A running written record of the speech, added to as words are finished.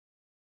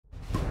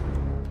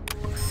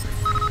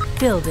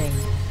Building.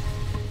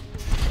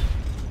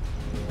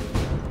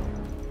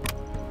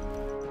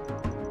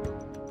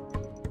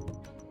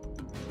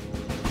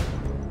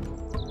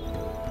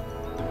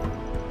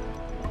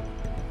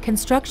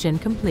 Construction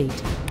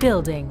complete.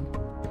 Building.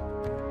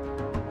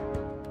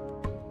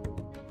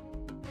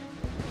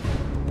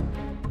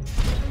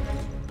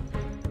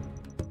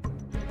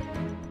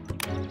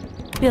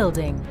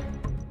 Building.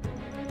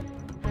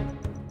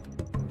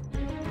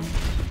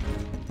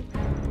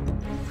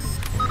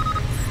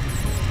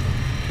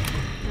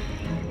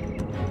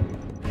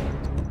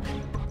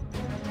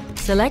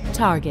 Select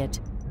target.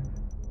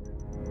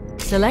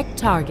 Select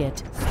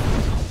target.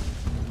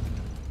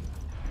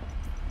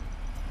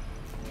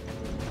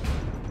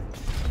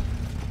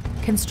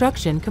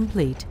 Construction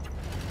complete.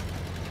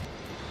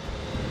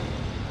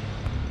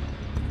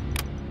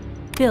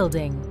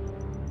 Building.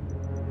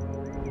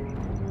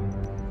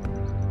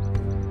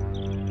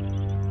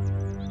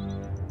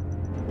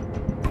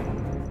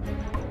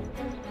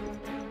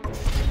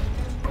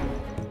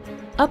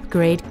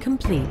 Upgrade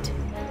complete.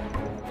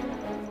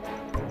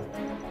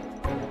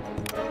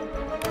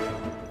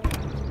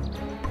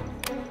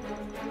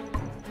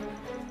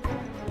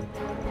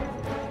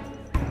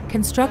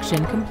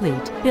 Construction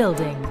complete.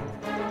 Building.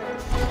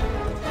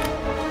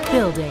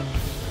 Building.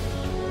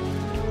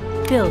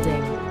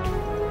 Building.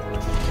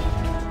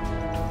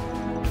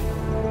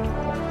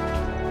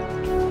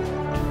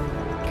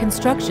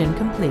 Construction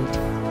complete.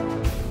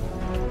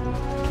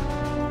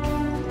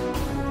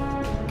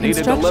 Need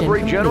a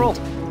delivery, General?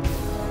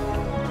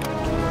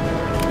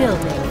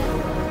 Building.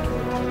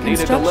 Need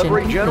a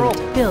delivery, General?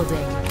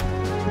 Building.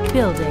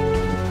 Building.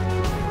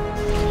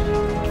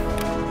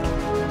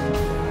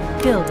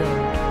 Building.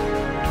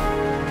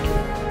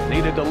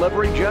 Need a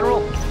delivery,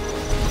 General?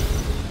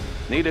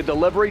 Need a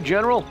delivery,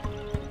 General?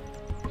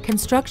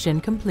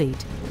 Construction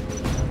complete.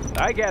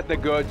 I got the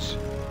goods.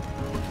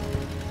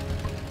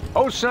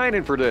 Oh, sign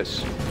in for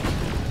this.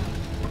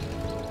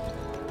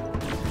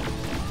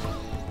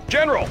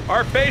 General,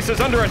 our base is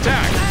under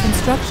attack.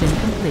 Construction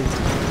complete.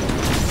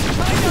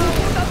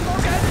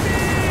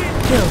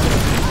 Building.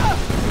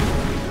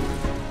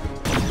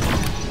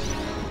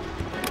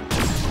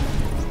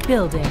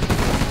 Building.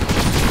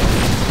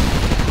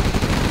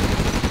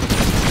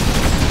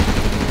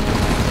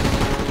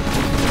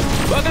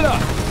 Bug it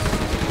up.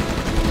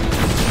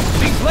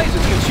 These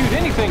lasers can shoot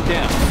anything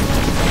down.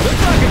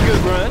 Looks like a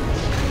good run.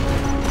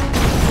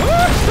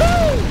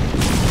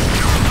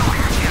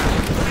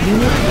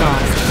 Unit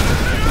lost.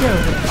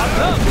 Building.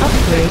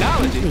 Upgrade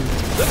Technology.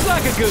 complete. Looks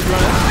like a good run.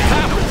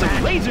 Time for some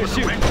laser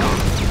shooting.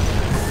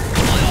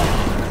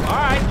 All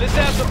right, let's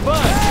have some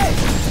fun. Hey,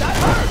 that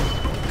hurt.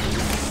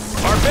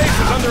 Our base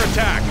is under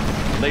attack.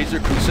 Laser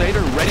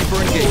Crusader ready for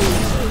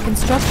engagement.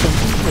 Construction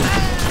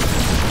complete.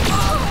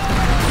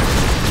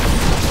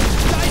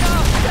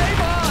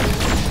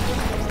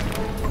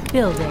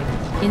 Building.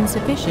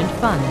 Insufficient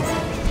funds.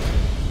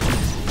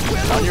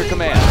 On your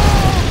command.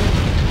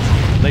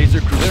 Laser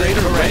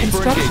Crusader ready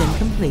for Construction engagement.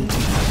 complete.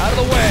 Out of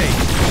the way.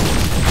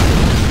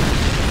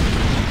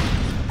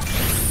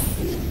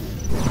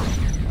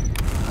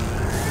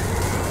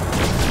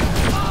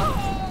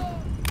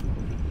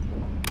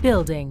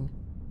 Building.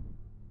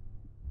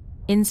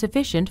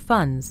 Insufficient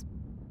funds.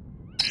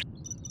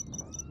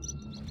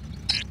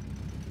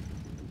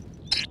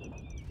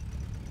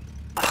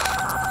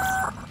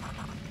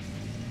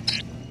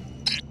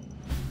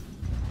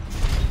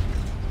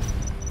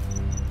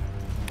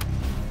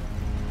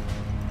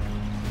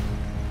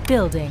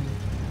 Building.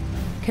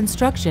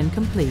 Construction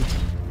complete.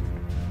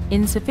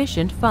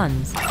 Insufficient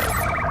funds.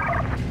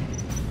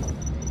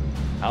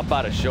 How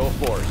about a show of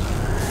force?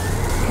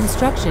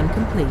 Construction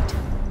complete.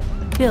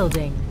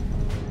 Building.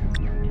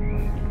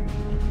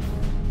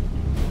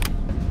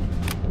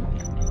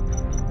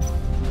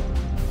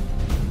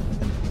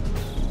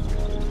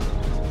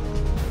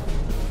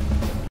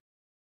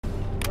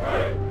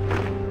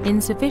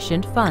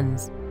 Insufficient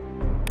funds.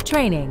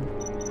 Training.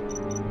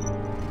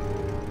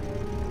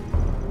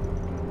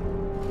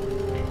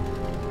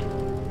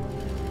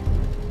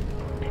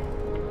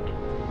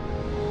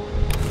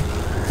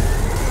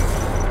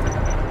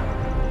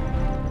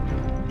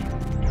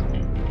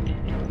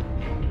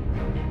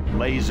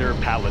 Laser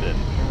Paladin,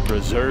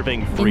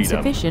 preserving freedom.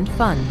 Insufficient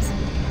funds.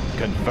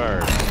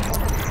 Confirmed.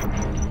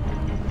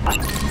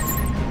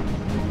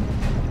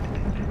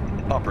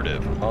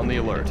 Operative, on the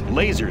alert.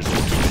 Lasers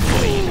will keep it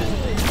clean.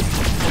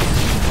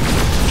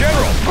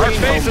 General, our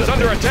base is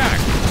under attack.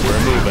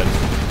 We're moving.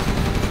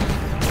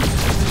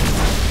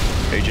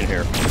 Agent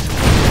here.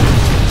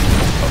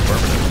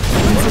 Affirmative.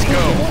 Let's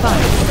go.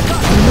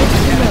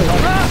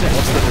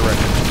 What's the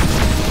direction?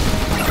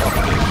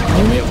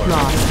 Unit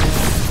lost.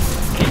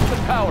 Keep the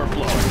power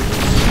flowing.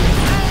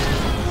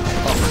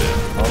 Operative,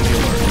 on the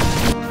alert.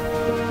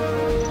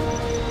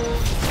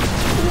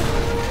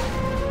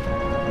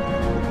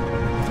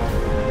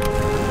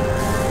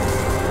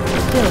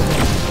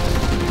 Building.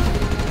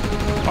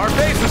 Our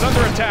base is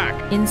under attack.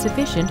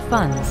 Insufficient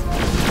funds.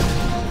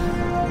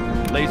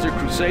 Laser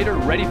Crusader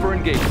ready for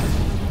engagement.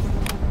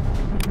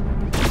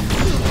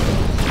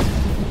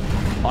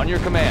 On your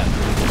command.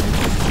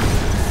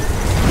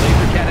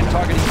 Laser cannon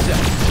targeting set.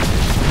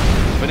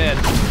 Moving in.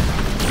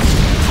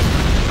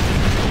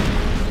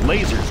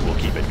 Lasers will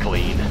keep it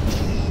clean. Keep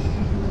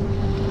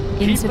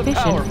the power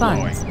Insufficient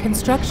funds. flowing.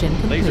 Construction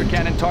complete. Laser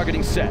cannon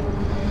targeting set.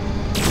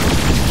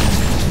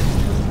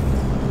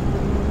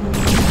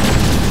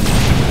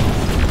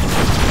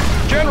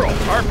 General,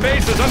 our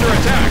base is under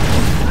attack.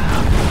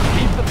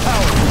 Keep the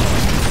power flowing.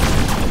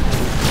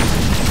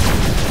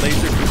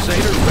 Laser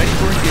Crusader ready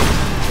for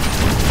engagement.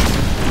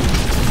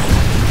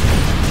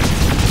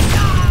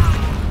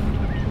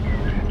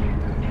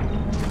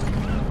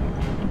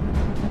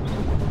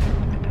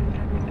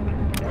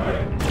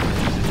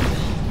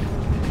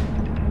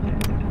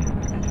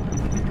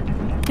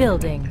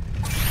 Building.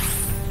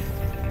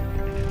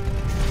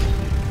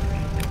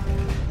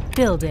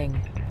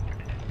 Building.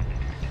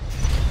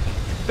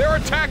 They're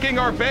attacking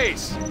our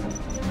base!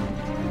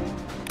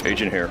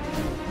 Agent here.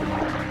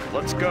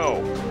 Let's go.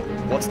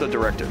 What's the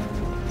directive?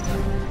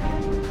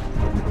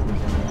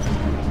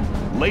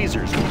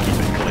 Lasers will keep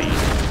it clean.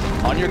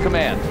 On your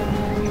command.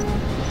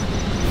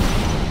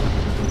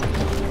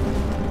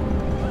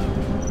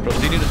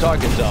 Proceeding to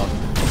target zone.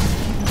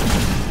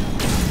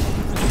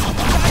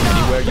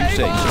 Anywhere you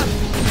say, sir.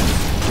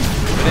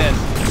 Moving in.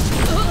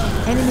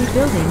 Enemy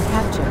building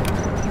captured.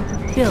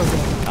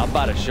 Building. How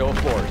about a show of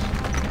force?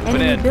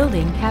 Moving Enemy in.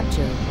 building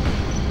captured.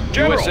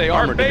 General, USA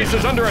our Armored base Division.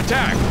 is under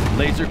attack.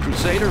 Laser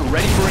Crusader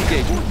ready for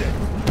engagement.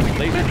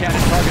 Laser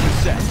cannon targeting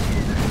set.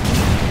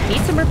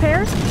 Need some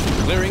repairs?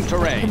 Clearing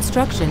terrain.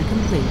 Construction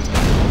complete.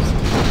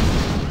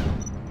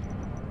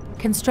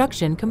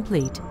 Construction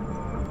complete.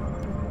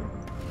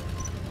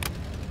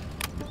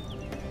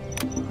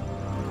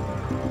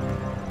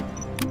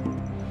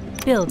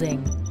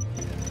 Building.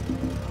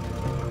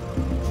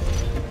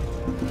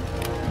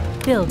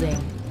 Building.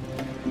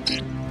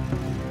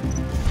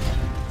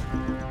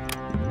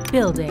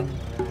 Building.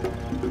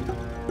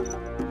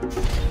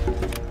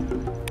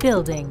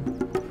 Building.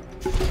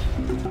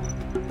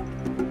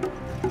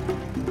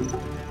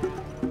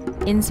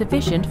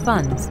 Insufficient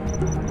funds.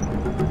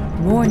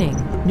 Warning,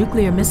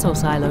 nuclear missile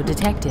silo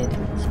detected.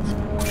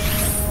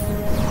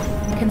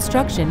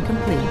 Construction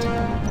complete.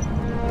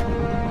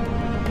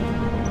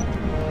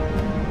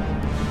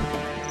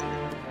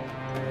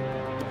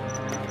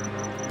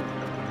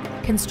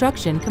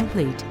 Construction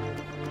complete.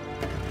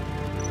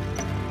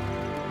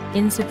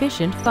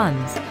 Insufficient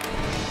funds.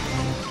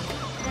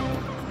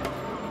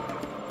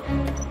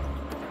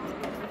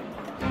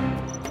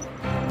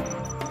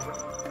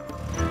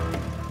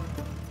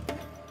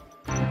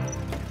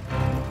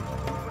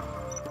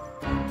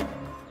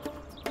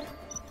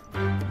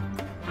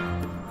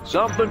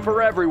 Something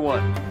for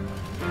everyone.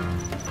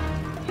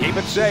 Keep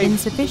it safe.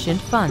 Insufficient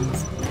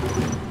funds.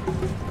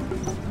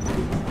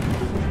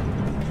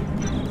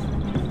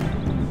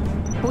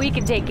 We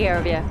can take care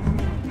of you.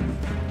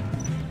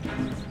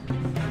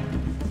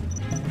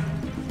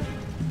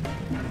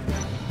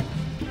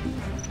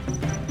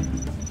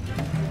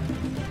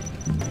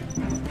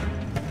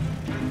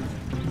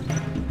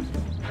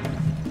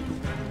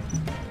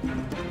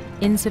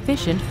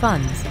 Insufficient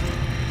funds.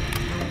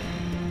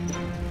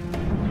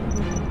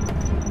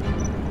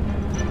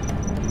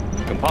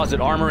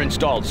 Composite armor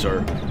installed,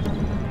 sir.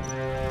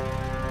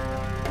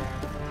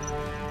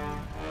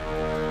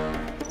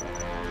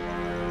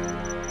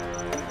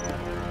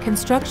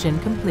 Construction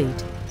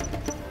complete.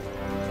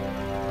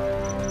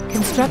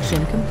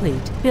 Construction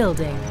complete.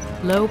 Building.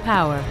 Low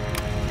power.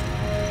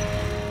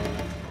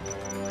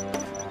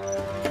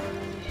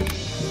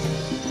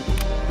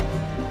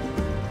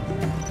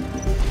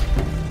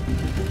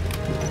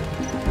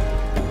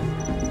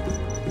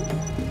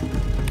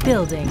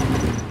 Building.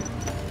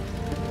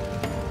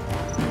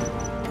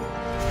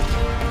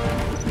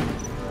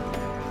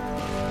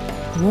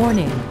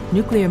 Warning,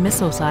 nuclear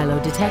missile silo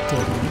detected.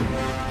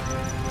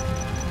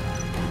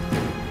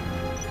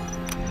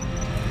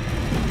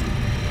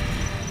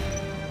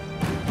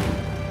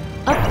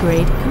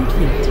 Upgrade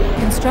complete.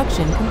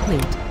 Construction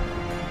complete.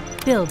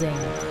 Building.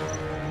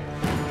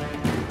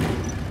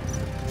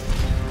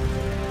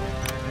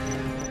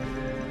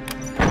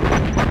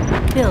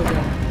 Building.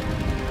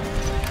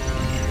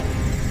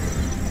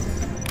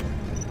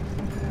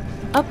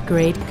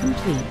 Upgrade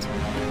complete.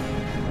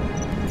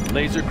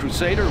 Laser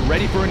Crusader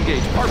ready for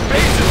engagement. Our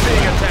base is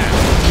being attacked.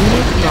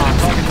 Unit lost.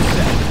 Target to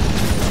set.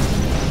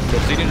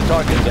 Proceeding to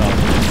target zone.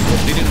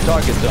 Proceeding to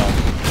target zone.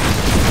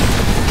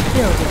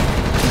 Building.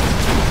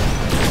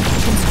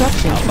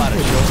 Construction How about a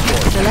complete. show of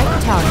force? Select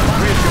target.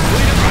 Upgrade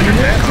completed.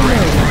 Unit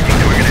promoted.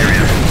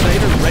 Laser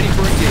Crusader ready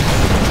for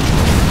engagement.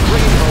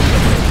 Bringing home the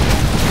base.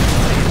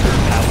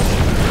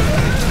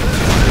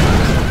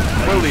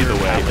 Well, either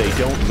way, if they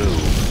don't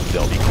move,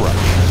 they'll be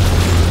crushed.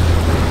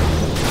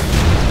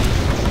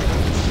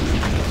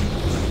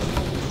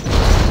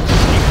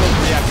 Keep those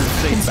reactors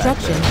safe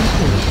Construction back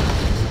complete.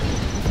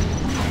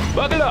 there.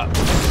 Bucket up.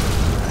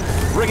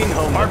 Bringing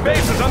home Our the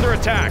base is under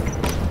attack.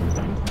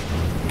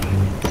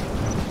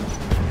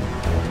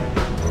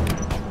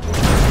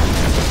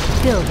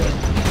 Building.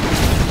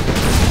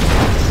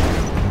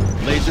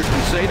 Laser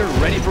Crusader Crusader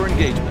ready for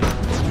engagement.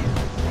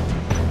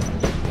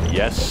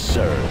 Yes,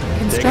 sir.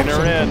 Taking Construction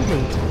her in.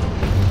 complete.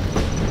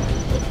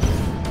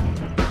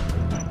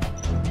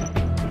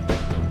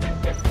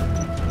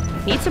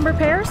 Need some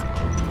repairs?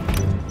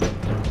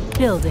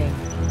 Building.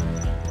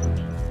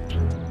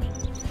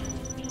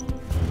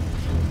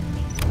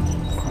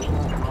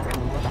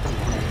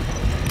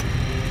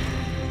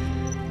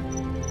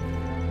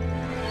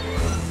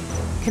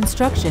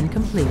 Construction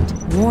complete.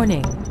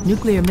 Warning.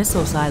 Nuclear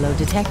missile silo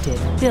detected.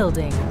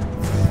 Building.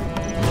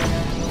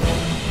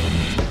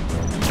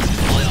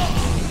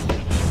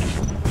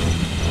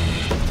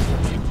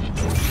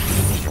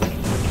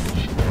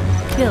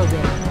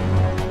 Building.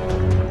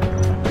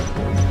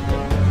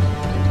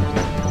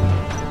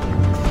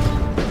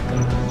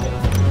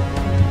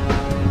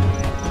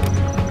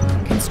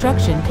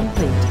 Construction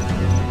complete.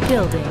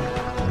 Building.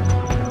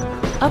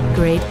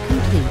 Upgrade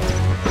complete.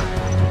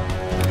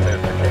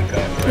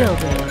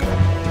 Building.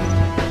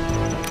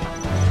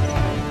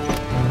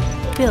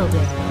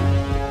 Building.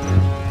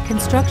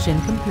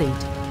 Construction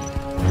complete.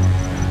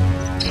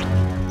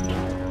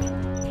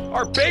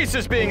 Our base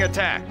is being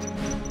attacked!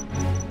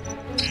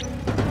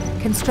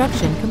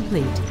 Construction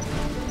complete.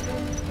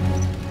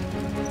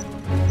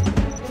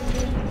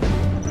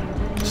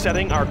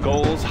 Setting our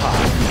goals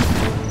high.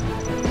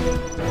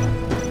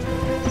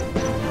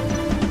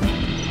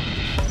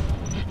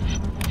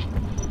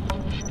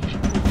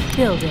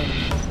 Building.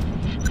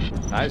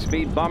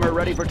 High-speed bomber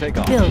ready for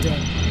takeoff.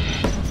 Building.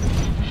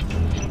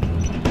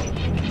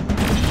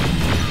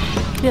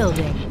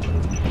 Building.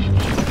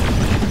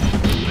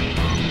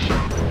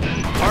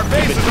 Our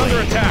base is under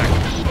attack!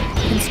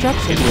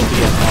 Construction It will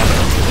be an honor.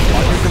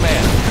 On your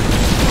command.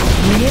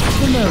 Unit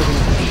promoted.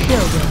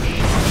 Building.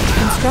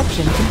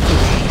 Construction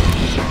complete.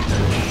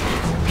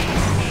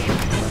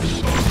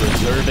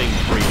 Preserving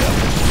freedom.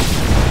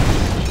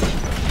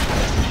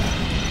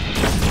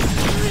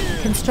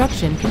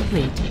 Construction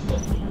complete.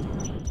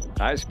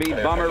 High-speed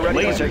bomber ready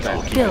for Lasers will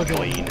takeoff. keep it Building.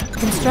 clean.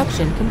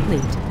 Construction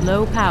complete.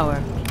 Low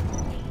power.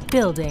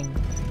 Building.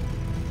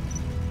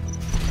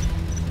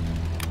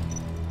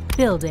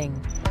 Building.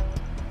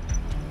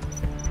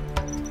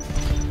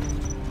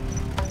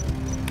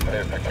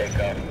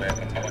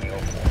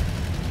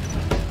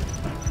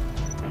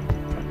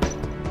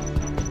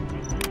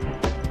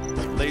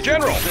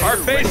 General, our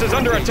base is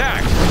under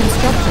attack!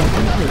 Construction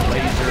complete.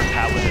 Laser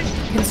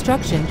paladin.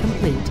 Construction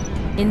complete.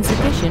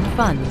 Insufficient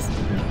funds.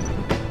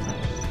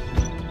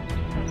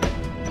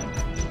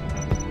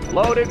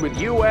 Loaded with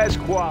U.S.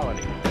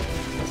 quality.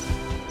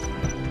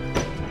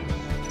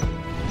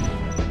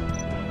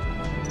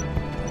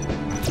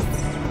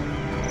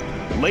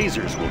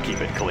 Lasers will keep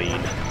it clean.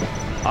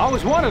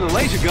 Always wanted a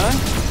laser gun.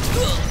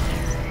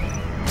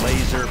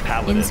 Laser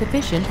paladin.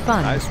 Insufficient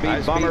funds.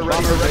 High-speed bomber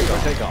ready for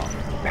takeoff.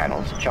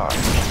 Panels charged.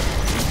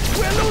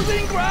 We're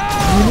losing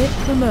ground! Unit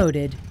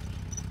promoted.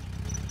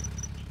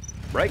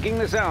 Breaking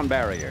the sound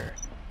barrier.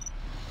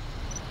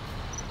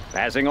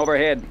 Passing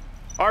overhead.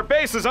 Our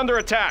base is under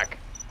attack!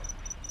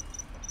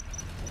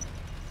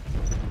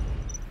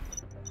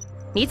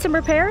 Need some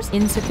repairs?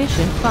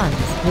 Insufficient funds.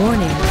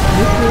 Warning.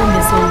 Nuclear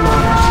missile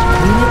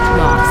launched. Unit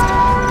lost.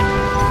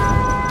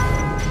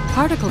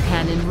 Particle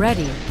cannon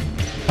ready.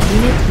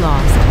 Unit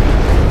lost.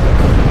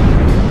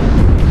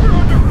 We're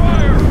under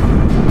fire!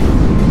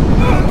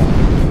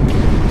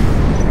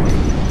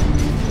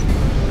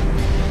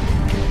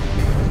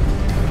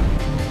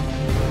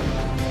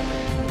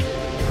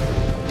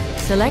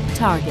 Select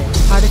target.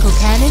 Particle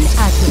cannon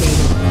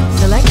activated.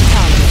 Select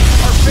target.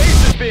 Our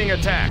base is being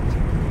attacked!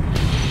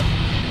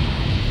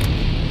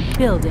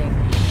 Building.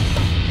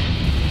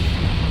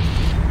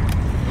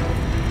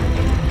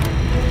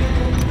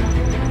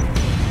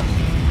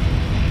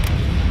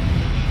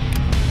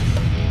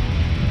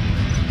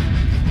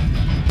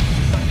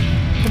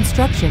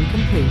 Construction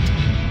complete.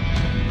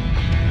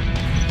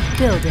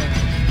 Building.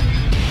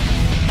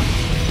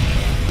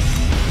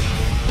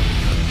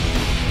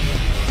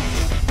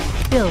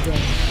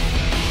 Building.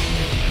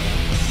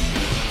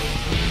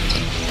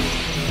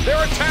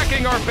 They're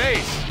attacking our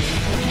base!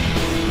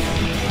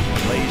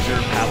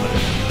 Laser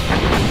paladin.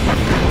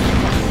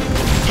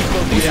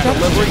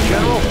 Construction.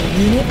 General.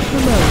 Unit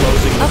promoted.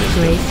 Closing the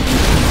Upgrade.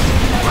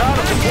 We're out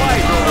of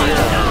supplies over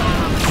here!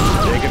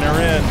 Taking her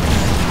in.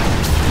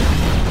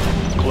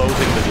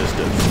 Closing the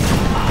distance.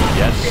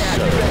 Yes,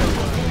 sir.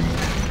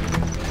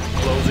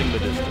 Closing the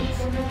distance.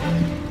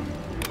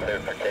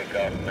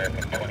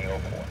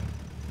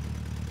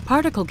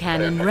 Particle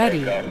cannon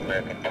ready.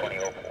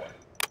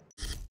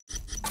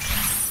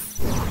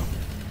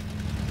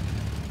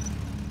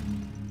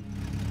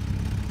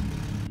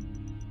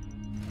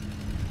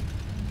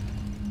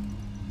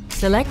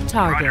 Select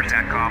target.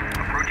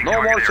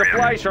 No more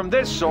supplies from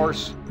this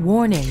source.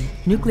 Warning.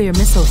 Nuclear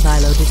missile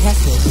silo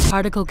detected.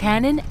 Particle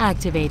cannon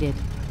activated.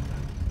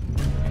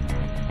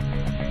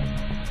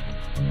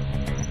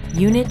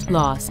 Unit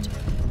lost.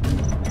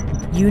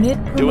 Unit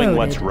promoted. Doing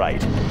what's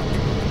right.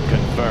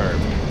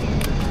 Confirmed.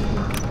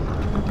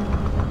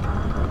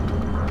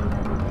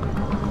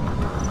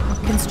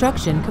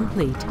 Construction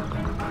complete.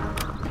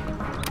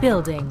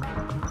 Building.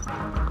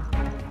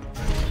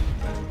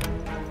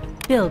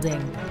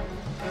 Building.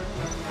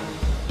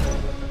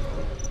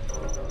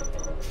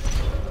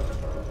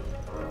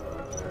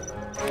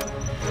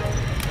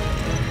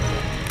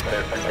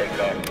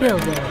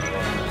 Building.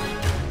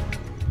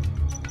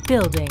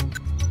 Building.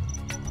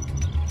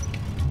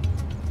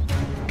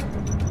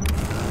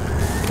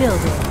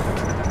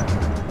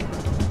 Building.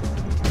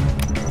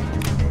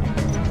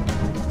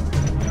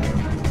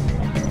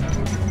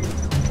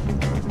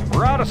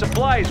 We're out of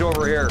supplies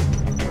over here.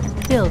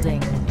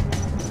 Building.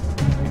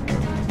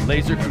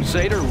 Laser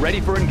Crusader ready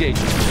for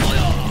engagement.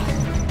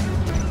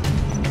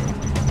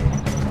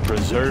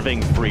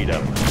 Preserving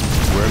freedom.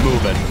 We're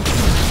moving.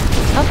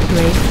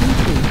 Upgrade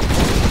complete.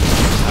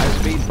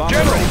 High-speed bomber.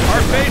 General, ready for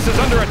our takeoff. base is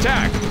under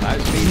attack.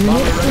 High-speed Unit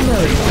bomber ready for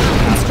promoted.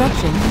 takeoff.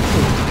 Construction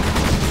complete.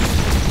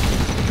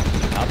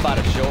 How about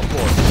a show of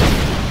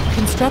force?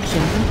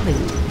 Construction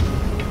complete.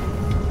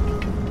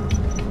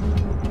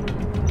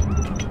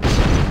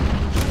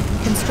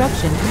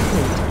 Construction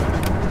complete.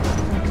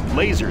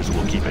 Lasers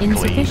will keep it clean.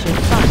 Insufficient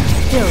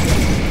funds.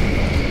 Building.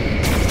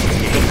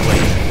 Keep it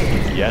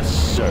clean. Yes,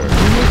 sir.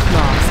 Unit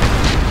lost.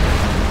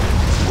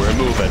 We're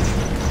moving.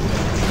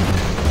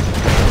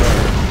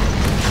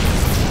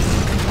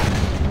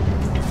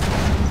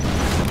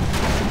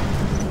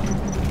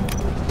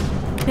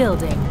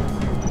 Building.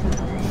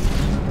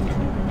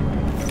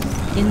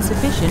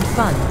 Insufficient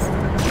funds.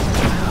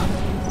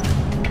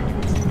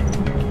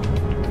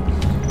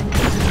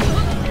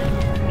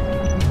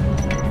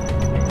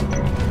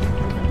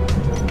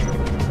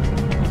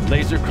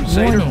 Laser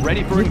Crusader Warning.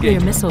 ready for Nuclear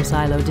engagement. missile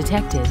silo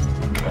detected.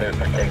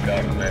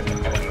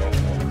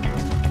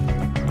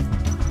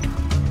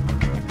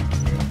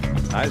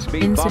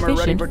 High-speed bomber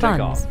ready for Insufficient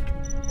takeoff. funds.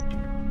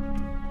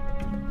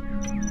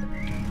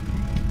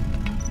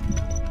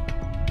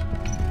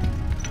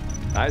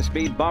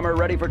 High-speed bomber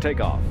ready for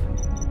takeoff.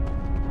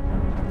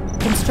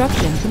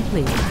 Construction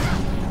complete.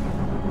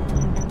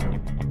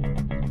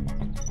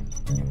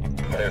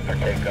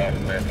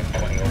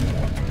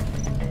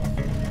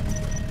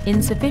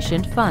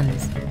 Insufficient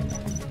funds.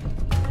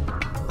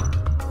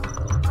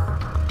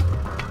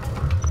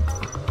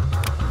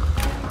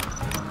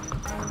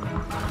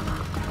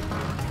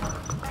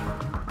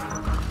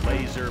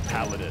 Laser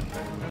Paladin.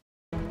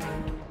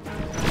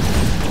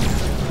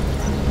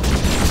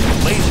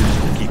 Lasers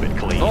will keep it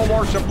clean. No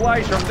more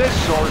supplies from this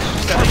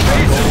source. Our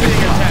base is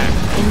being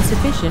attacked.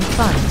 Insufficient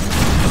funds.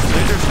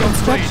 Laser still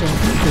Construction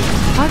complete.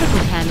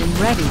 Particle cannon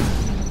ready.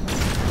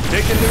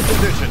 Taking new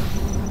position.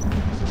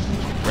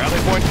 Rally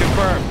point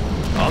confirmed.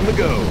 On the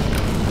go.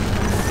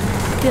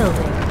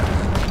 Building.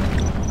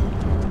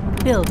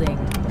 Building.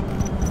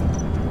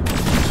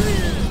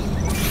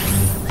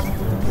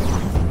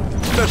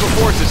 Special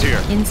forces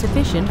here.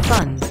 Insufficient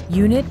funds.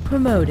 Unit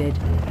promoted.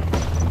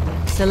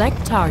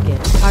 Select target.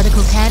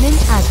 Particle cannon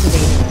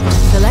activated.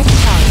 Select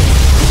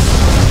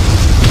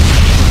target.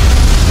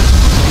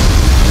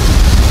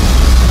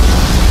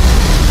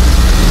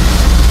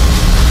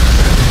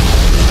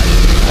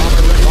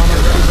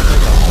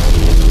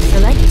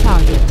 Select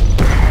target.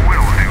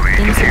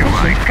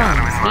 Insufficient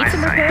funds. Need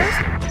some repairs?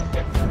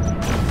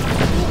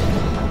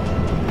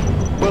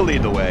 We'll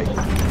lead the way.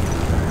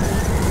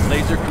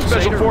 Laser Crusader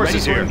Special ready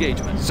forces for here.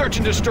 engagement. Search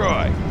and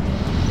destroy.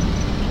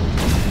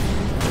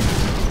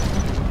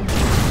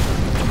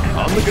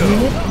 On the go.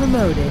 Unit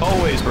promoted.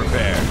 Always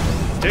prepared.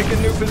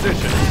 Taking new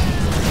position.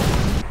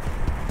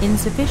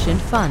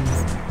 Insufficient funds.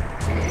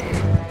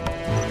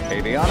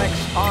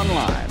 Avionics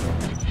online.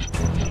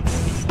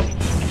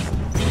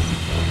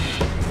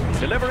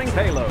 Delivering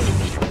payload.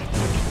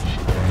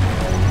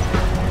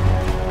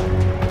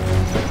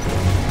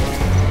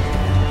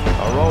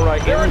 Aurora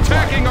They're in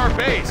attacking our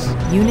base.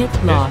 Unit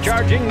lost.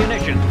 Discharging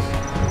munitions.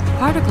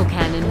 Particle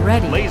cannon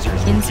ready.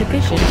 Lasers.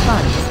 Insufficient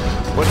funds.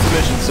 What's the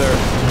mission, sir?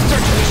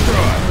 Search and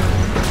destroy.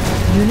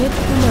 Unit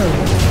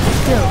promoted.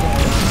 Building.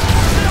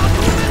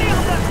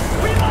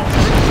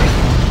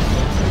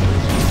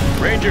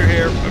 Ranger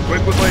here,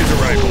 equipped with laser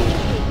rifles.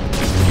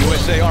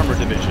 USA Armor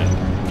Division.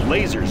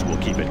 Lasers will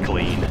keep it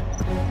clean.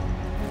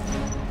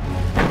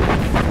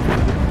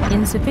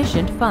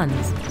 Insufficient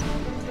funds.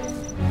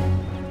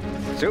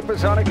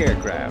 Supersonic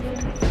aircraft.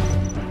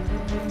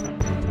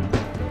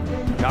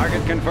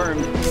 Target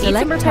confirmed.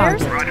 Select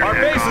repairs? target. Our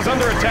base is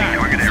under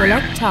attack.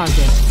 Select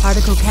target.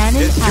 Particle cannon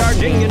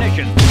Discharging activated.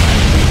 munitions.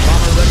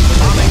 Bomber ready for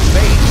bombing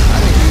base.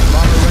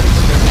 Bomber ready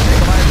for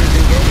stabilizers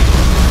engaged.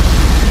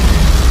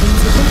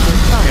 Insufficient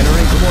funds.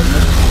 Entering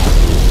coordinates.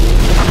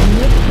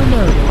 Unit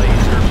promoted.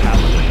 Laser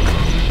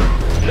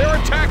Paladin. They're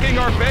attacking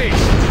our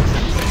base.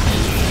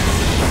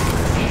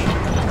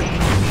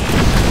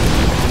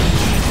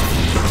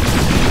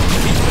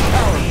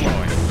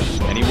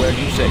 Anywhere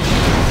you say.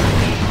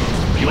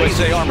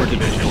 USA Armor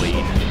Division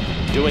clean.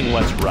 Doing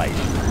what's right.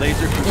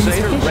 Laser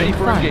Crusader Insufficient ready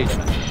for funds.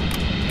 engagement.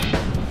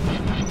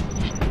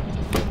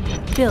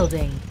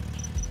 Building.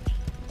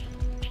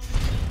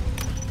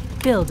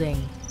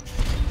 Building.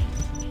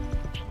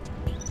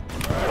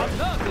 I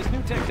love this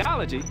new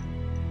technology.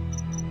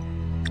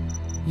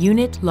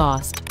 Unit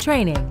lost.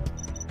 Training.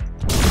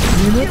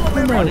 Unit On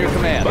your promoted.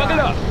 command. Bug it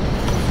up.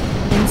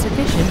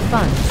 Insufficient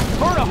funds.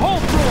 Burn a hole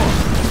through him.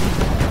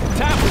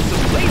 Tap with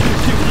some laser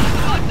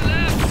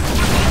shooting.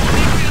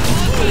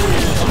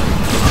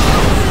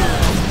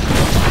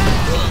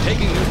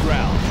 Taking new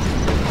ground.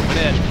 Moving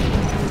in.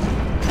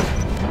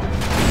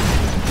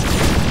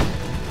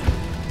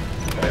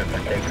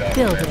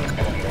 Building.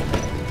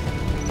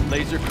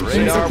 Laser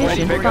radar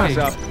ready for Insufficient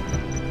up. funds.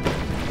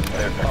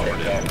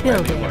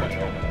 Building.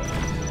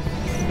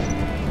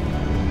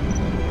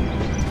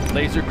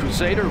 Laser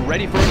Crusader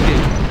ready for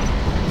engagement.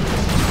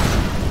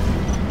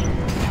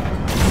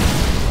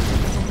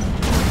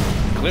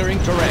 Clearing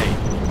terrain.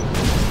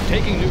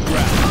 Taking new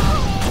ground.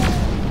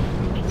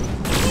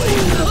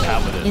 Laser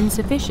Paladin.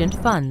 Insufficient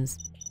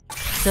funds.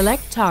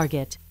 Select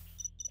target.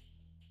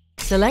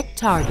 Select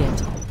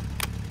target.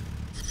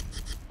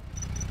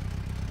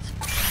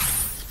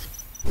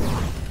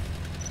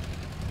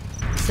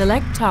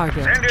 Select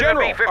target.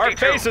 General, our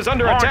base is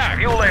under attack.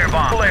 Fuel air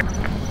bomb.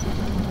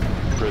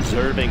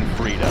 Preserving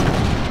freedom.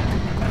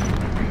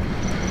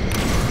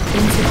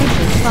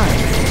 Insufficient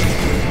funds.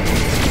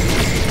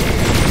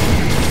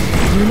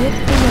 Unit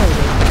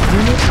promoted.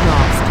 Unit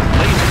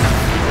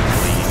lost.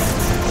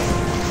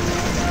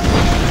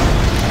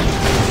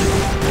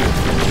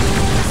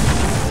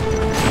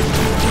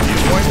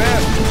 Point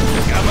man,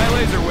 got my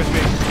laser with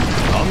me.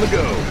 On the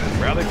go.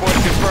 Rally point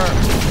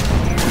confirmed.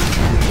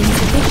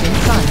 Insufficient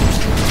funds.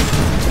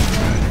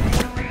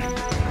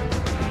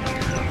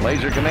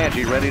 Laser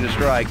Comanche ready to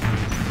strike.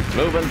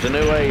 Moving to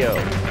new AO.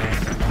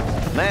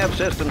 Nav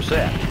system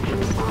set.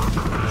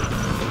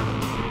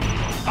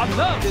 I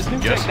love this new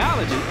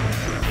technology.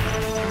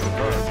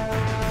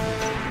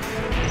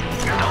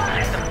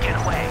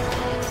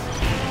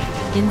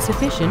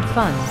 Insufficient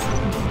funds.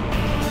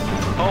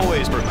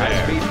 Always prepared.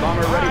 High-speed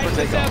bomber ready for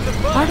takeoff.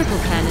 Particle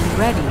cannon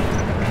ready.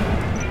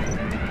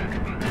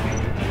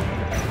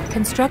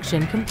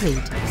 Construction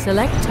complete.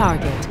 Select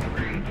target.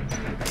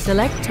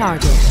 Select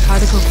target.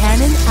 Particle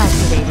cannon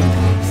activated.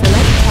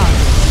 Select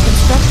target.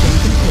 Construction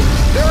complete.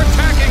 They're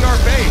attacking our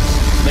base.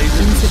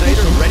 Laser Crusader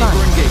Insufficient ready for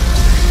funds.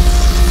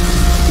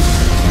 engagement.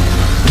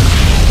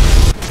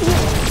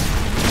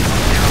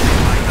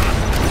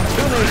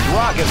 Who needs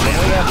rockets when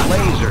we have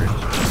lasers?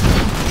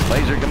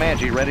 Laser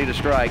Comanche ready to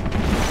strike.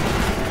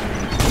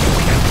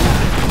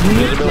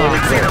 Unit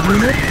lost.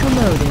 Unit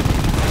promoted.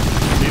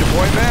 Need a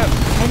point man.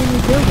 Enemy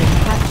building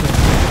captured.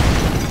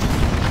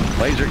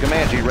 Laser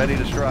Comanche ready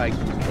to strike.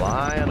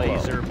 Flying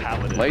Laser low.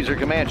 Paladin. Laser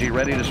Comanche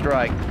ready to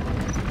strike.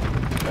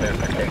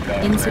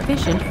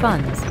 Insufficient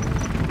funds.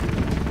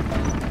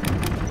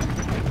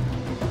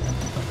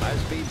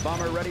 High-speed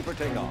bomber ready for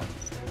takeoff.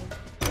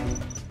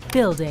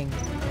 Building.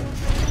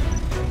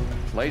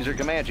 Laser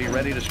Comanche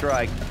ready to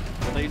strike.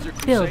 Laser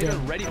Crusader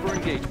Building. ready for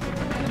engagement.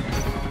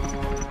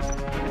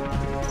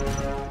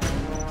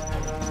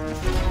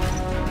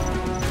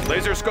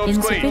 Laser scope's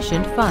clean.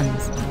 Insufficient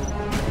funds.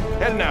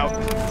 Heading out.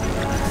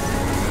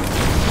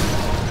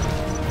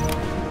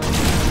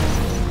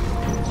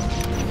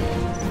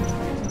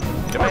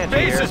 Our Comanche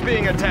base here. is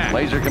being attacked.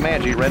 Laser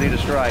Comanche ready to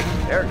strike.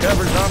 Air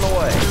cover's on the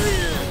way.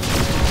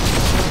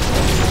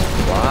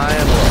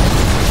 Flying low.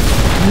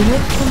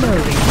 Unit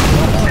promoted.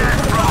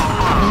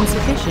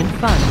 Insufficient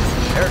funds.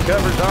 Air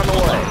cover's on the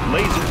way.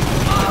 Laser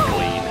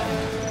clean.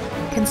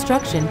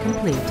 Construction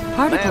complete.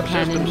 Particle Nav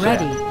cannon system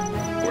ready.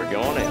 set. We're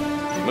going in.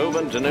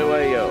 Moving to new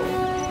AO.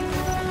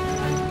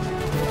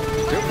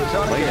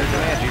 Laser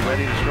Comanche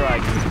ready to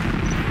strike.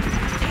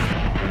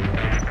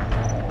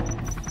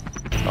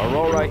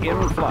 Aurora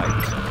in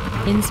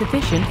flight.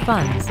 Insufficient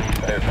funds.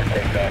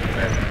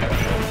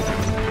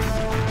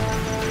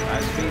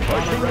 High-speed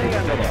bomber ready to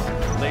takeoff.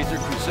 Laser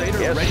Crusader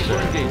Yes, ready for sir.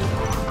 engagement.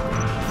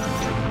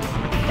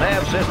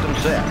 Nav system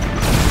set.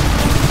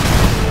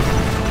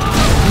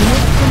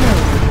 Unit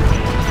promoted.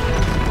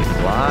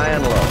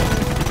 Flying low.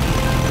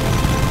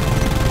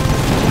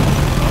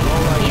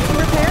 Need some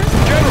repairs?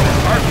 General,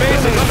 our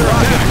base is under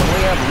attack. When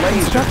we have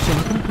lasers. Construction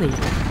complete.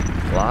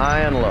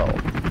 Flying low.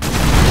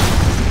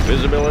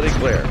 Visibility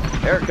clear.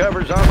 Air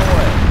cover's on the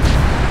way.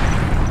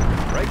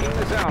 Breaking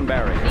the sound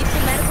barrier. Need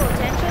some medical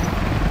attention?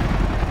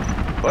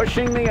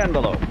 Pushing the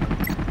envelope.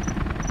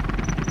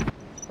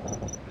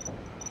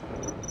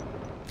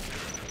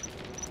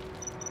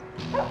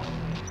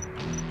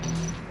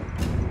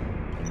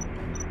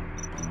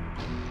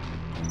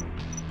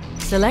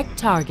 Select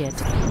target.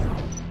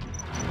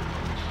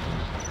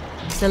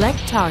 Select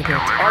target.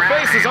 Our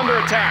base is under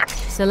attack.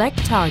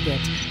 Select target.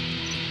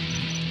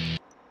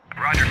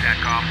 Roger,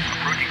 SATCOM.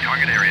 Approaching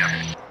target area.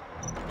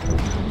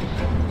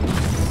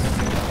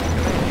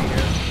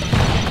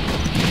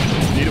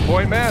 Need a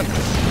point man.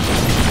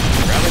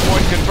 Rally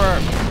point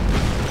confirmed.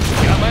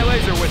 Got my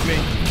laser with me.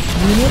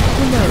 Unit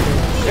promoted.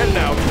 Heading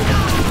out.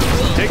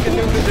 Take a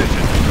new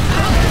position.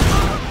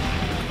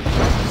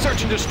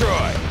 Search and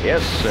destroy.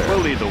 Yes, sir. We'll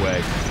lead the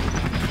way.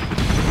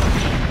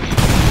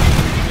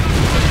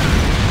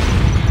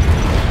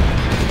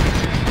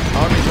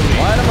 Army police.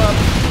 Line them up.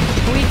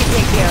 We can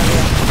take care of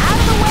it. Out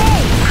of the way!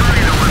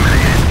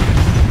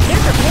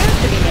 There's repairs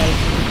to be made.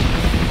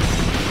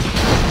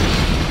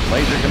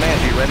 Laser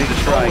Comanche ready to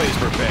strike. Always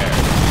prepared.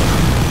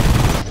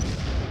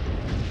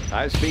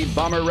 High-speed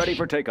bomber ready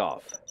for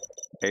takeoff.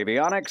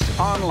 Avionics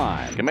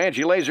online.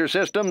 Comanche laser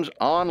systems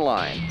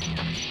online.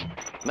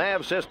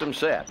 Nav system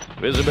set.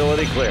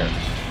 Visibility clear.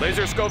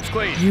 Laser scopes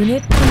clean.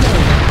 Unit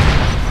promoted.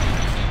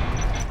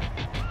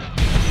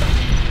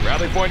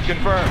 Rally point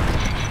confirmed.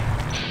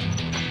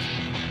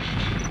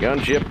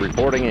 Gunship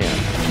reporting in.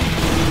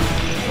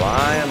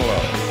 Flying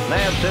low.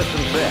 Nav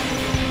system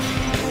set.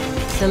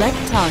 Select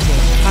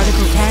target.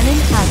 Particle cannon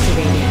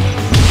activated.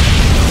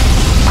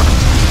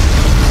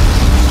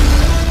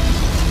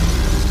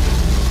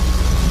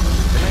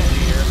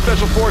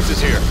 Special forces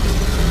here.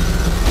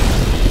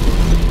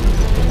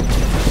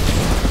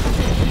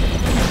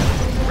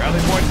 Rally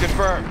point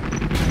confirmed.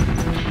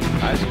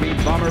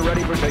 High-speed bomber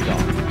ready for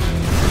takeoff.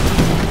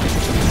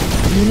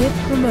 Unit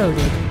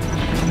promoted.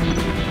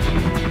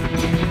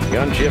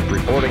 Gunship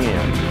reporting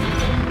in.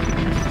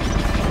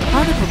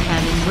 Particle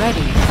cannon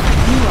ready.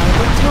 You